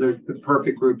Alzheimer's. They're the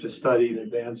perfect group to study in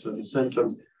advance of the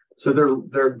symptoms. So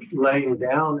they're laying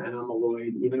down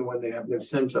amyloid even when they have no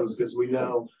symptoms, because we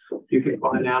know you can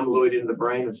find amyloid in the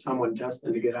brain of someone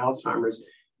destined to get Alzheimer's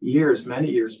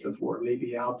many years before,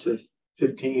 maybe out to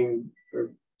 15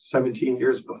 or 17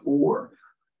 years before.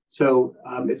 So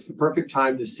it's the perfect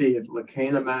time to see if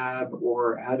lecanemab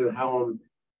or Aduhelm,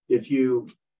 if you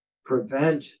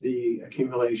prevent the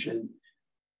accumulation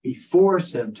before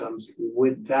symptoms,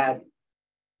 would that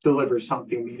deliver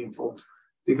something meaningful?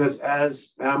 Because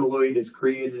as amyloid is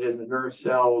created in the nerve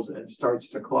cells and starts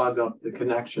to clog up the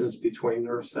connections between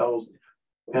nerve cells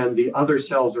and the other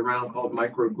cells around called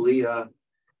microglia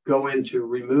go in to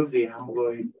remove the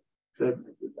amyloid, the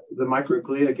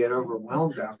microglia get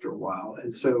overwhelmed after a while.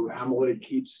 And so amyloid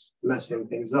keeps messing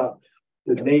things up.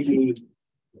 And maybe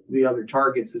the other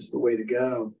targets is the way to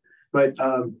go. But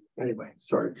anyway,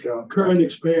 sorry. Current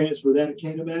experience with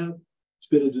aducanumab, it's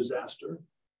been a disaster.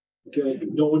 Okay,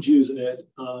 no one's using it.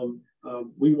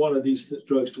 We wanted these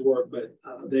drugs to work, but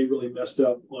they really messed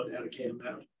up on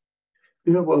aducanumab.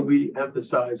 You know what we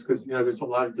emphasize, because there's a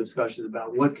lot of discussion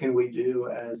about what can we do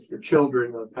as the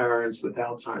children of parents with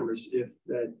Alzheimer's if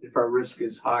our risk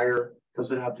is higher.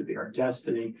 Doesn't have to be our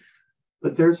destiny.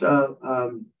 But there's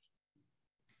in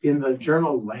the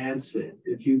journal Lancet,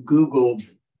 if you Googled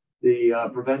the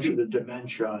prevention of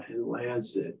dementia in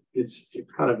Lancet, it's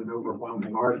kind of an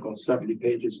overwhelming article, 70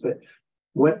 pages. But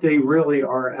what they really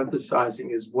are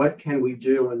emphasizing is what can we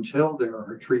do until there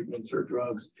are treatments or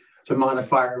drugs to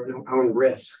modify our own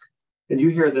risk. And you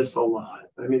hear this a lot.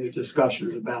 I mean, the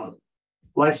discussions about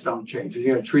lifestyle changes,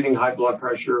 treating high blood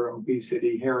pressure,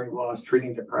 obesity, hearing loss,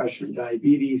 treating depression,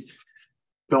 diabetes.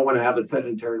 Don't want to have a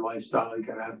sedentary lifestyle. You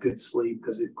got to have good sleep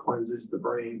because it cleanses the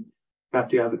brain. Have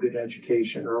to have a good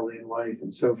education early in life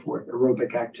and so forth.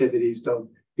 Aerobic activities, don't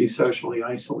be socially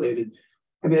isolated.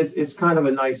 I mean, it's kind of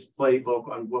a nice playbook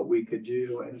on what we could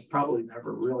do, and it's probably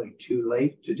never really too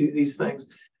late to do these things.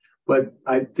 But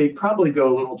they probably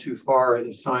go a little too far in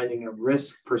assigning a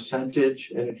risk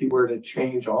percentage. And if you were to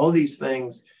change all these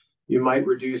things, you might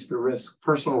reduce the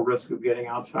personal risk of getting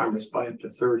Alzheimer's by up to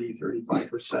 30,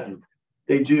 35%.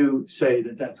 They do say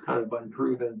that that's kind of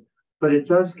unproven. but it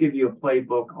does give you a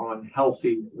playbook on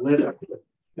healthy living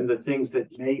and the things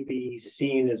that may be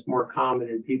seen as more common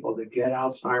in people that get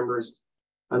Alzheimer's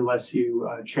unless you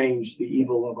change the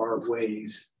evil of our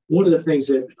ways. One of the things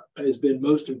that has been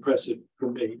most impressive for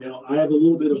me, now I have a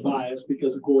little bit of bias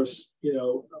because, of course, you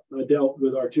know, I dealt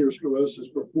with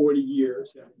arteriosclerosis for 40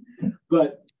 years,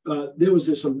 but there was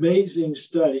this amazing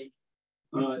study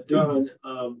done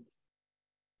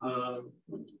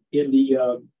in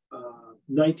the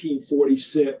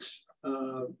 1946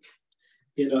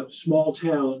 in a small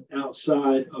town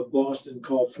outside of Boston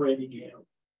called Framingham.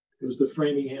 It was the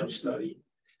Framingham study.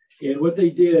 And what they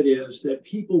did is that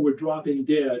people were dropping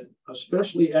dead,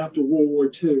 especially after World War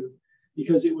II,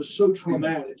 because it was so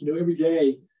traumatic. You know, every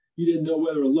day you didn't know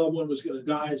whether a loved one was going to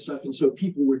die and stuff. And so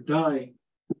people were dying,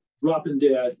 dropping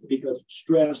dead because of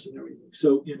stress and everything.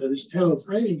 So, you know, this town of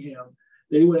Framingham,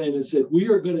 they went in and said, we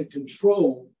are going to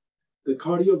control the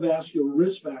cardiovascular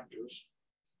risk factors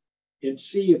and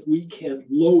see if we can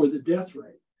lower the death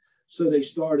rate. So they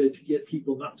started to get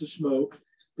people not to smoke.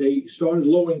 They started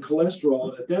lowering cholesterol.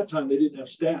 And at that time, they didn't have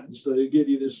statins. So they give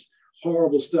you this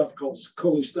horrible stuff called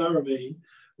cholestyramine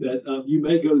that you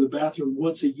may go to the bathroom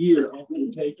once a year after you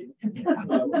take it.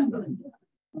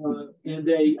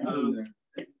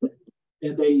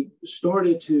 And they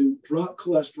started to drop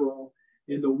cholesterol.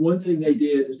 And the one thing they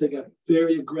did is they got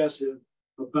very aggressive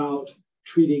about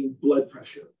treating blood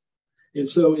pressure. And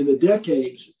so in the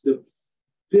decades, the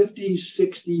 50s,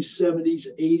 60s, 70s,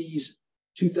 80s,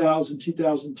 2000,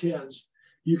 2010s,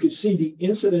 you could see the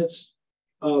incidence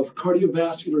of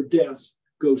cardiovascular deaths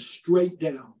go straight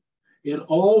down. And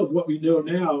all of what we know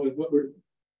now and what we're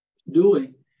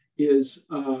doing is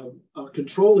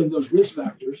controlling those risk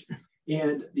factors,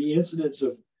 and the incidence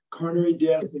of coronary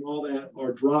death and all that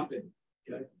are dropping.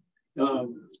 Okay.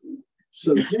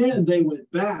 So then they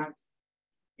went back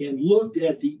and looked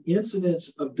at the incidence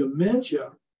of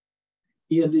dementia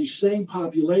in these same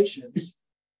populations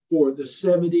for the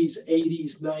 70s,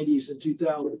 80s, 90s, and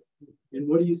 2000s. And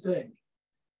what do you think?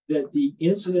 That the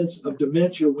incidence of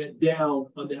dementia went down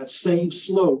on that same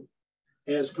slope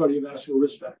as cardiovascular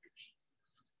risk factors.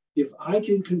 If I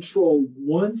can control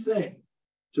one thing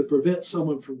to prevent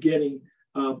someone from getting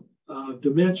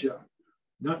dementia,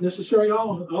 not necessarily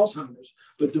Alzheimer's,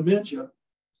 but dementia,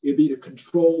 it'd be to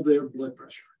control their blood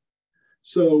pressure.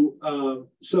 So,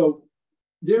 so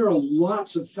there are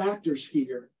lots of factors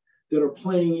here that are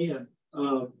playing in.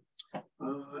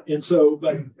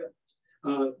 But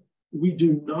we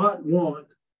do not want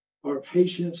our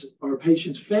patients'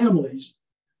 families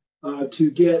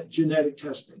to get genetic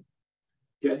testing,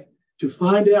 okay? To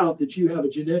find out that you have a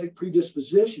genetic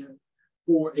predisposition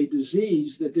for a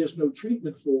disease that there's no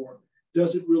treatment for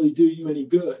doesn't really do you any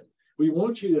good. We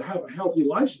want you to have a healthy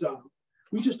lifestyle.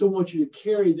 We just don't want you to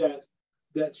carry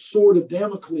that sword of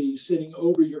Damocles sitting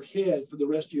over your head for the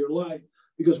rest of your life,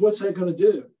 because what's that going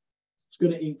to do? It's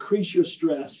going to increase your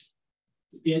stress,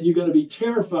 and you're going to be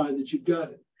terrified that you've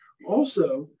got it.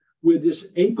 Also, with this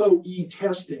ApoE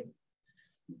testing,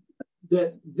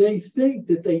 that they think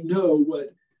that they know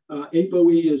what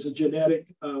ApoE is a genetic,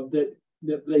 that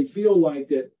they feel like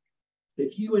that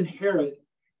if you inherit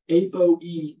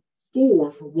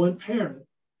ApoE4 from one parent,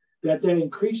 that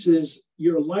increases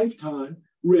your lifetime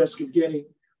risk of getting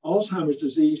Alzheimer's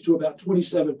disease to about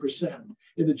 27%.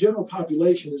 In the general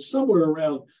population, it's somewhere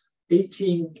around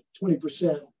 18,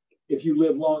 20% if you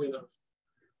live long enough.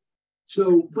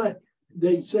 So, but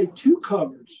they say two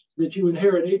covers that you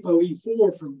inherit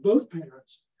ApoE4 from both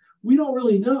parents. We don't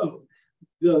really know.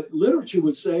 The literature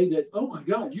would say that, oh my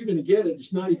God, you're going to get it,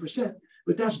 it's 90%.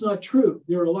 But that's not true.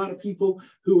 There are a lot of people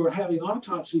who are having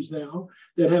autopsies now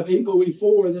that have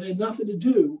ApoE4 that had nothing to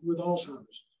do with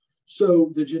Alzheimer's.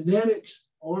 So the genetics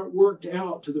aren't worked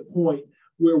out to the point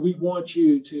where we want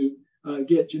you to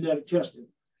get genetic testing.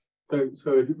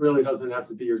 So it really doesn't have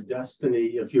to be your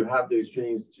destiny if you have those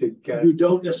genes to get. You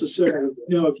don't necessarily.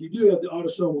 Now, if you do have the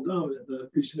autosomal dominant, the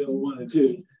PCL 1 and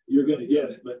 2, you're going to get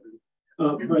it. But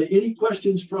right, any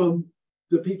questions from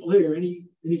the people here?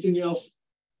 Anything else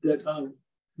that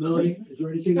Melanie? Is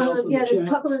there anything else? Yeah, there's a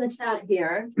couple in the chat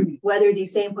here. Whether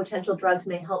these same potential drugs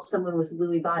may help someone with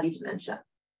Lewy body dementia.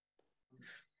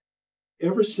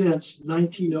 Ever since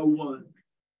 1901,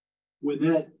 when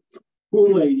that poor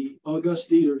lady,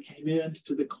 Auguste Dieter, came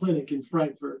into the clinic in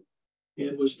Frankfurt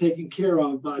and was taken care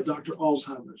of by Dr.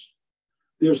 Alzheimer's,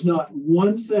 there's not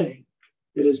one thing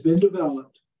that has been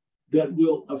developed that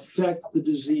will affect the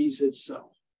disease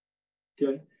itself,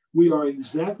 okay? We are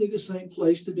exactly the same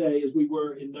place today as we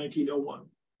were in 1901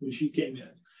 when she came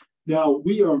in. Now,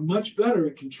 we are much better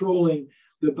at controlling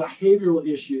the behavioral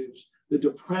issues, the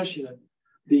depression,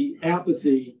 the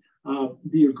apathy,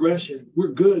 the aggression. We're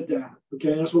good at that.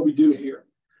 Okay, that's what we do here.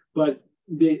 But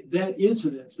that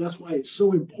incidence, that's why it's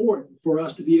so important for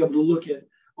us to be able to look at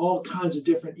all kinds of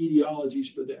different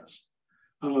etiologies for this.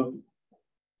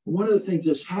 One of the things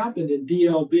that's happened in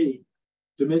DLB,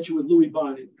 dementia with Lewy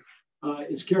body,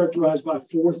 it's characterized by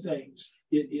 4 things.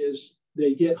 It is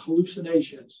they get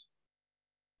hallucinations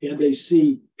and they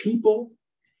see people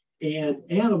and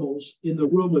animals in the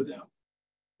room with them.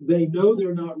 They know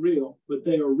they're not real, but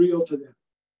they are real to them.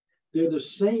 They're the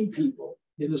same people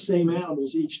and the same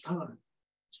animals each time.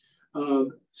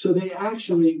 So they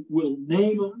actually will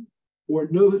name them or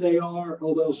know who they are,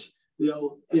 or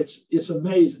it's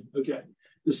amazing. Okay.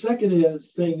 The second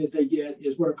thing that they get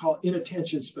is what are called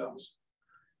inattention spells,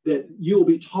 that you'll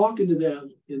be talking to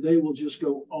them and they will just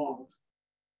go off.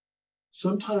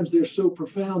 Sometimes they're so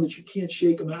profound that you can't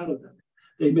shake them out of them.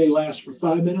 They may last for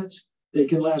 5 minutes. They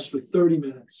can last for 30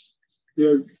 minutes.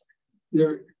 They're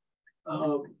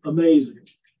amazing.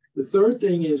 The third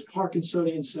thing is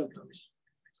Parkinsonian symptoms.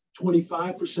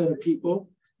 25% of people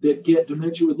that get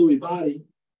dementia with Lewy body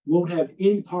won't have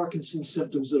any Parkinson's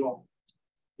symptoms at all.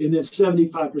 And then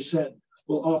 75%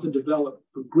 will often develop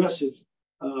progressive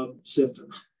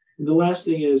symptoms. And the last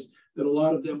thing is that a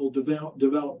lot of them will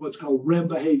develop what's called REM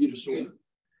behavior disorder.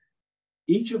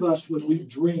 Each of us, when we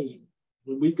dream,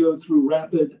 when we go through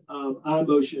rapid eye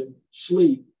motion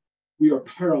sleep, we are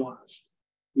paralyzed.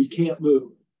 We can't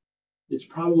move. It's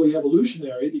probably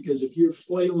evolutionary, because if you're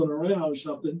flailing around or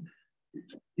something,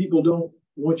 people don't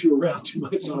want you around too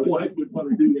much. My wife would want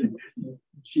to do that.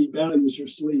 She values her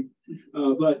sleep.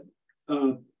 But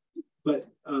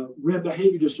REM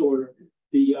behavior disorder,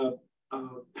 the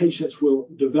patients will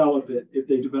develop it if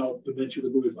they develop dementia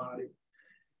with Lewy body.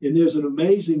 And there's an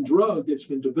amazing drug that's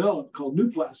been developed called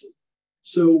Nuplazid.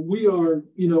 So we are,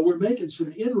 we're making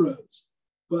some inroads,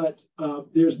 but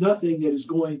there's nothing that is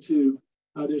going to,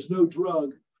 there's no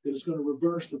drug that is going to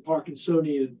reverse the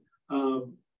Parkinsonian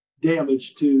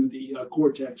damage to the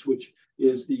cortex, which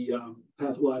is the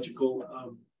pathological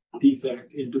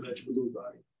defect in dementia with Lewy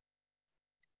body.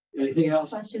 Anything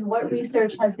else? Question: what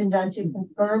research has been done to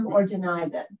confirm or deny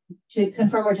that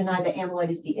amyloid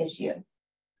is the issue?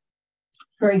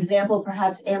 For example,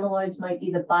 perhaps amyloids might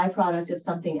be the byproduct of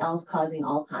something else causing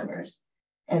Alzheimer's.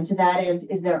 And to that end,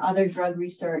 is there other drug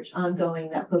research ongoing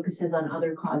that focuses on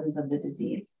other causes of the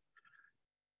disease?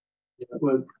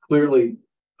 Well, clearly,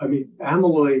 I mean,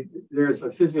 amyloid, there's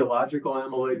a physiological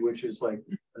amyloid, which is like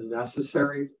a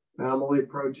necessary amyloid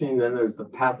protein. Then there's the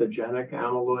pathogenic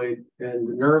amyloid, and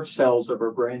the nerve cells of our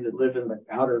brain that live in the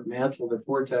outer mantle, the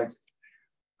cortex,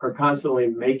 are constantly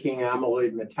making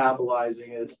amyloid, metabolizing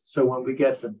it. So when we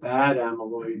get the bad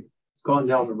amyloid, it's gone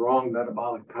down the wrong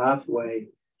metabolic pathway.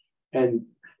 And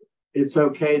it's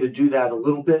okay to do that a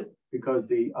little bit, because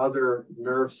the other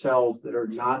nerve cells that are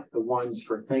not the ones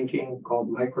for thinking, called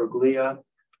microglia,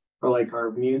 are like our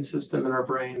immune system in our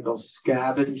brain. They'll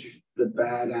scavenge the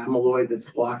bad amyloid that's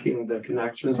blocking the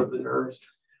connections of the nerves.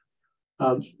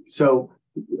 So,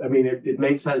 I mean, it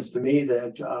made sense to me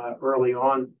that early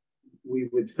on, we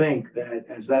would think that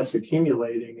as that's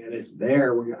accumulating and it's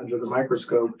there, we're under the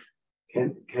microscope,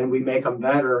 can we make them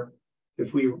better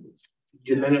if we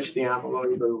diminish the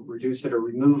amyloid or reduce it or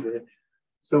remove it?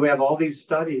 So we have all these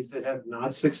studies that have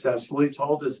not successfully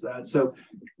told us that. So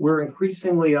we're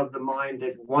increasingly of the mind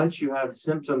that once you have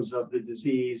symptoms of the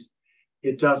disease,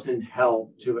 it doesn't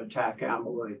help to attack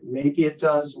amyloid. Maybe it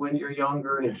does when you're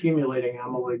younger and accumulating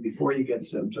amyloid before you get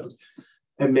symptoms.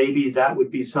 And maybe that would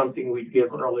be something we'd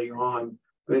give early on.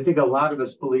 But I think a lot of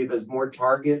us believe as more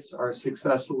targets are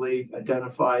successfully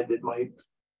identified that might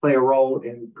play a role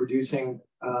in producing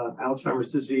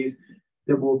Alzheimer's disease,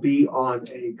 that will be on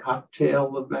a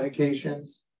cocktail of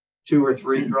medications, 2 or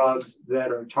 3 drugs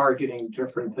that are targeting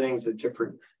different things at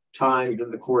different times in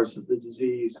the course of the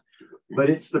disease. But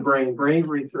it's the brain. Brain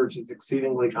research is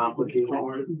exceedingly complicated.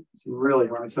 It's really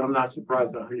hard. So I'm not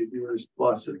surprised 100 years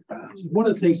plus have passed. One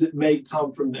of the things that may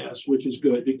come from this, which is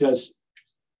good, because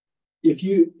if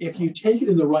you take it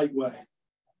in the right way,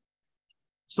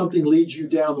 something leads you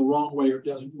down the wrong way or it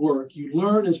doesn't work, you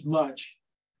learn as much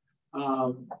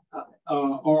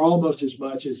or almost as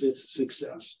much as its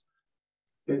success.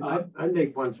 And I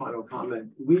make one final comment.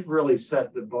 We've really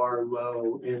set the bar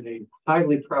low in a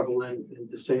highly prevalent and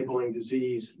disabling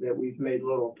disease that we've made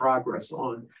little progress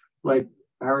on, like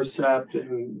Aricept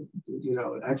and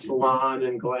Exelon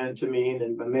and galantamine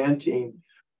and memantine.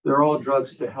 They're all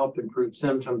drugs to help improve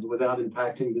symptoms without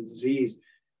impacting the disease.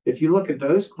 If you look at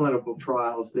those clinical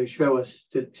trials, they show a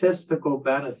statistical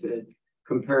benefit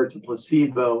compared to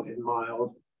placebo in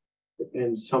mild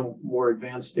and some more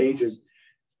advanced stages,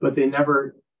 but they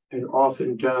never and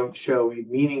often don't show a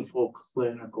meaningful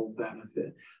clinical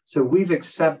benefit. So we've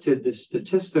accepted the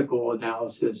statistical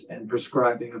analysis and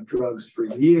prescribing of drugs for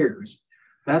years.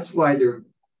 That's why they're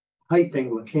hyping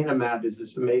lecanemab as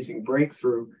this amazing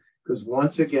breakthrough, because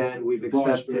once again, we've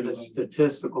accepted a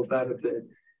statistical benefit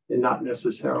and not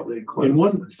necessarily a clinical.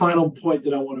 And one final point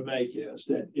that I want to make is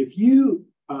that if you,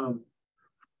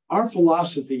 our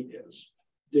philosophy is,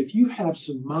 if you have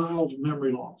some mild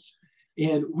memory loss,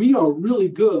 and we are really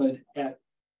good at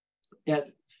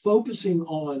focusing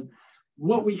on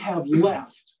what we have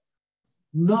left,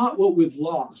 not what we've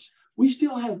lost. We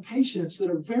still have patients that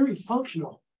are very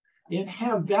functional and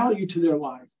have value to their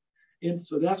life. And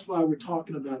so that's why we're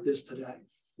talking about this today.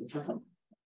 Okay.